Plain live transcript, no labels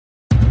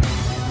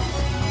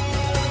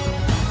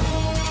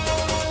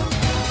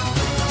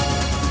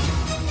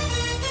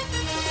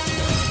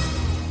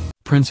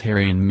Prince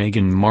Harry and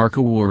Meghan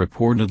Markle will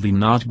reportedly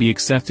not be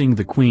accepting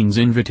the Queen's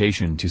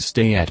invitation to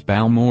stay at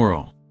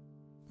Balmoral.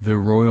 The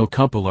royal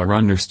couple are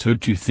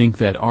understood to think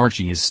that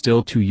Archie is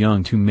still too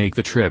young to make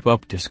the trip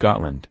up to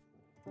Scotland.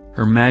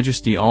 Her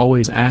Majesty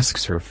always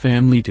asks her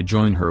family to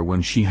join her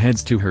when she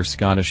heads to her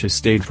Scottish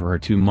estate for her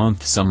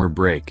 2-month summer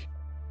break.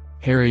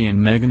 Harry and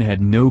Meghan had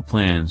no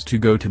plans to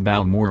go to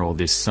Balmoral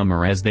this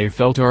summer as they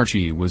felt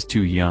Archie was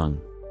too young.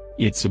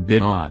 It's a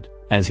bit odd,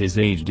 as his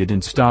age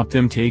didn't stop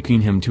them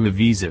taking him to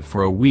Ibiza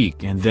for a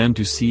week and then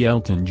to see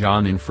Elton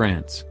John in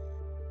France.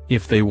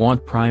 If they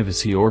want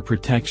privacy or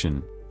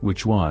protection,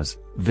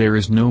 there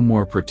is no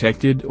more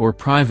protected or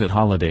private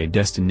holiday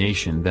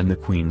destination than the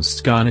Queen's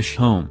Scottish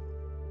home.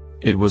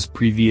 It was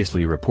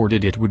previously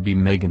reported it would be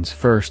Meghan's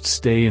first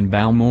stay in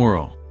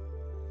Balmoral.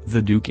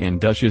 The Duke and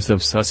Duchess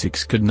of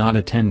Sussex could not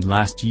attend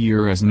last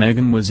year as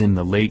Meghan was in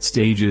the late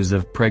stages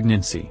of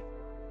pregnancy.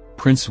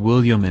 Prince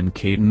William and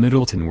Kate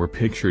Middleton were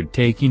pictured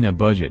taking a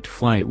budget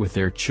flight with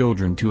their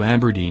children to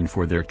Aberdeen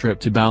for their trip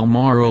to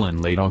Balmoral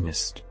in late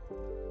August.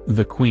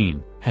 The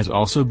Queen has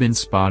also been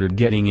spotted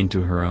getting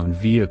into her own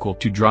vehicle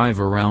to drive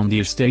around the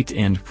estate,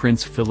 and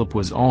Prince Philip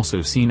was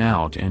also seen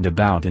out and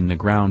about in the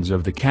grounds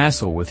of the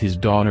castle with his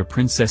daughter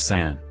Princess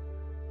Anne.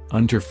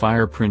 Under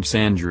fire Prince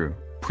Andrew,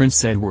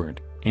 Prince Edward,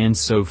 and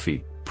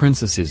Sophie,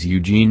 Princesses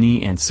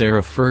Eugenie and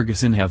Sarah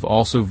Ferguson have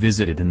also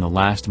visited in the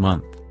last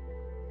month.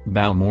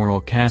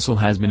 Balmoral Castle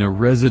has been a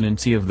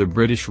residency of the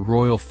British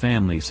royal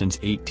family since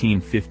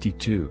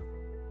 1852.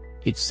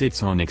 It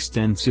sits on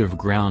extensive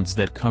grounds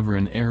that cover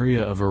an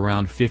area of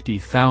around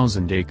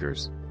 50,000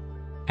 acres.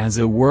 As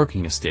a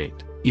working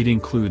estate, it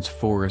includes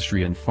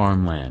forestry and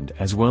farmland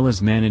as well as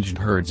managed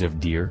herds of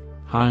deer,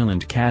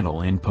 Highland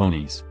cattle and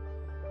ponies.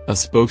 A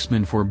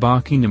spokesman for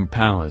Buckingham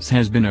Palace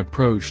has been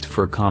approached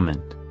for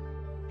comment.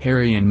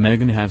 Harry and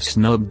Meghan have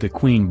snubbed the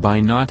Queen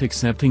by not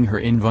accepting her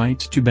invite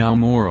to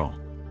Balmoral.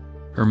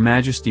 Her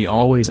Majesty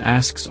always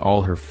asks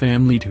all her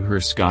family to her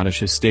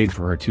Scottish estate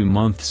for her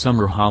 2-month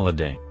summer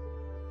holiday.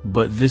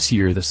 But this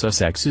year the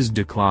Sussexes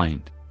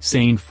declined,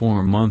 saying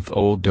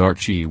 4-month-old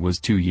Archie was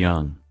too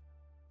young.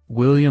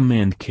 William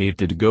and Kate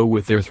did go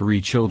with their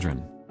 3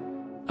 children.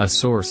 A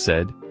source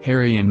said,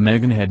 Harry and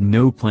Meghan had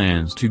no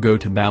plans to go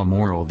to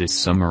Balmoral this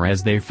summer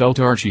as they felt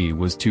Archie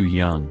was too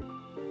young.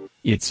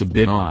 It's a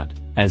bit odd,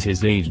 as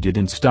his age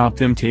didn't stop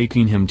them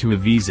taking him to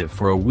Ibiza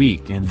for a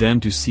week and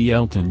then to see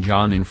Elton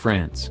John in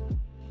France.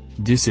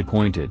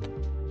 Disappointed.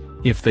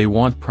 If they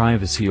want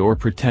privacy or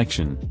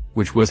protection,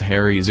 which was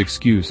Harry's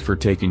excuse for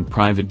taking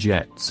private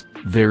jets,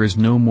 there is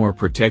no more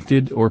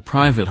protected or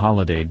private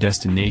holiday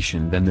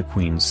destination than the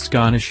Queen's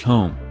Scottish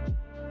home.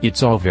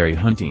 It's all very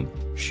hunting,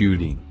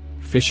 shooting,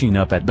 fishing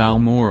up at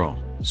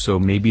Balmoral, so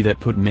maybe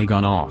that put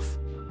Meghan off.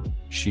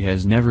 She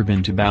has never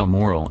been to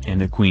Balmoral and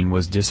the Queen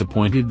was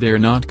disappointed they're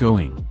not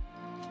going.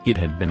 It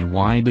had been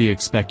widely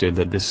expected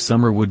that this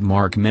summer would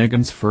mark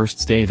Meghan's first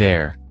stay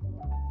there.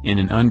 In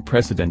an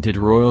unprecedented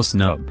royal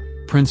snub,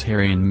 Prince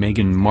Harry and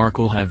Meghan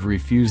Markle have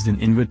refused an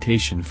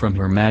invitation from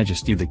Her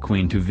Majesty the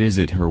Queen to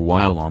visit her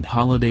while on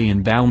holiday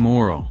in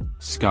Balmoral,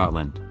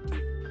 Scotland.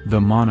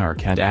 The monarch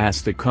had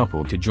asked the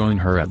couple to join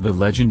her at the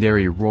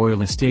legendary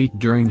royal estate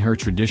during her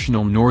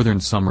traditional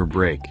northern summer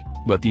break,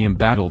 but the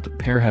embattled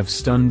pair have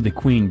stunned the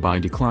Queen by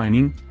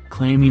declining,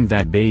 claiming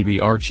that baby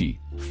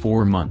Archie,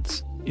 4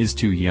 months, is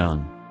too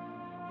young.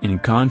 In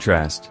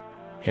contrast,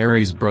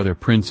 Harry's brother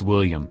Prince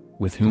William,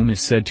 with whom is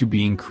said to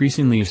be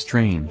increasingly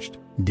estranged,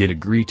 did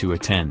agree to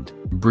attend,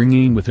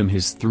 bringing with him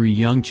his 3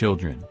 young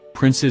children,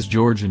 Princes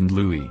George and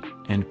Louis,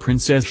 and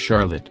Princess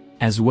Charlotte,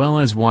 as well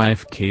as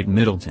wife Kate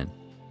Middleton.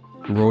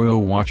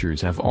 Royal watchers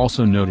have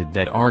also noted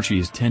that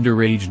Archie's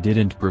tender age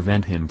didn't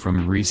prevent him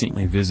from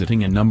recently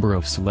visiting a number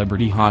of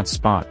celebrity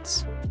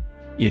hotspots.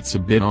 It's a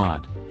bit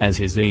odd, as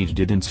his age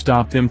didn't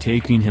stop them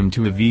taking him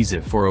to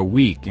Ibiza for a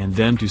week and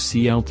then to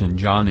see Elton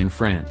John in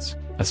France,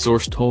 a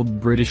source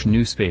told British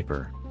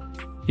newspaper.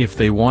 If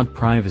they want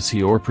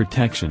privacy or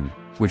protection,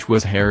 which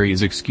was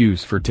Harry's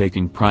excuse for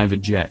taking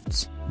private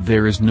jets,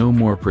 there is no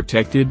more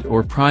protected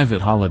or private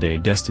holiday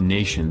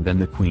destination than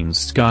the Queen's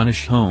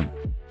Scottish home.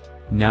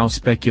 Now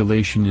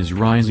speculation is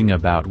rising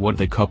about what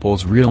the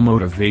couple's real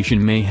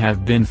motivation may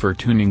have been for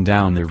turning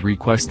down the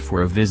request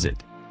for a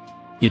visit.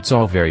 It's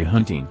all very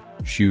hunting,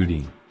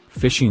 shooting,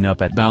 fishing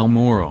up at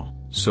Balmoral,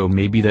 so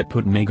maybe that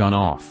put Meghan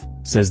off,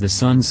 says the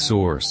Sun's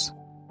source.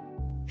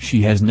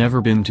 She has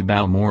never been to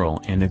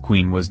Balmoral and the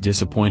Queen was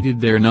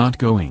disappointed they're not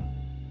going.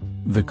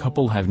 The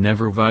couple have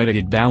never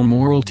visited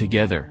Balmoral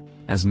together,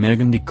 as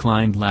Meghan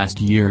declined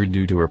last year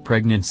due to her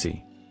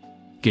pregnancy.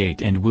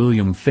 Kate and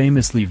William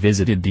famously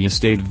visited the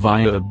estate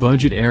via a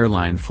budget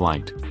airline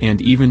flight, and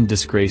even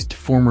disgraced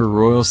former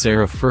royal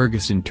Sarah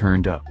Ferguson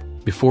turned up,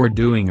 before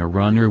doing a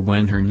runner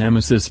when her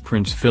nemesis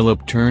Prince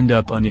Philip turned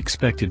up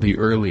unexpectedly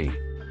early.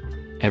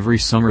 Every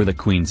summer the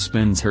Queen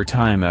spends her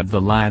time at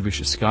the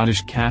lavish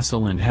Scottish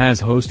castle and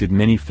has hosted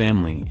many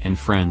family and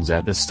friends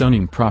at the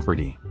stunning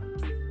property.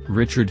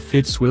 Richard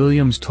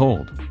Fitzwilliams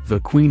told,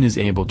 "The Queen is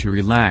able to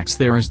relax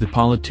there as the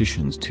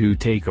politicians too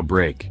take a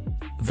break.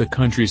 The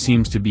country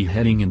seems to be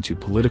heading into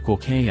political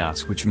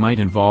chaos which might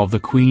involve the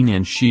Queen,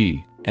 and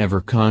she, ever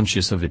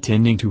conscious of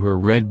attending to her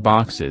red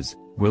boxes,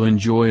 will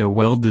enjoy a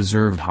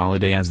well-deserved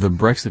holiday as the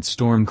Brexit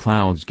storm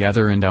clouds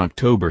gather and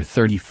October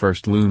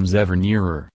 31st looms ever nearer.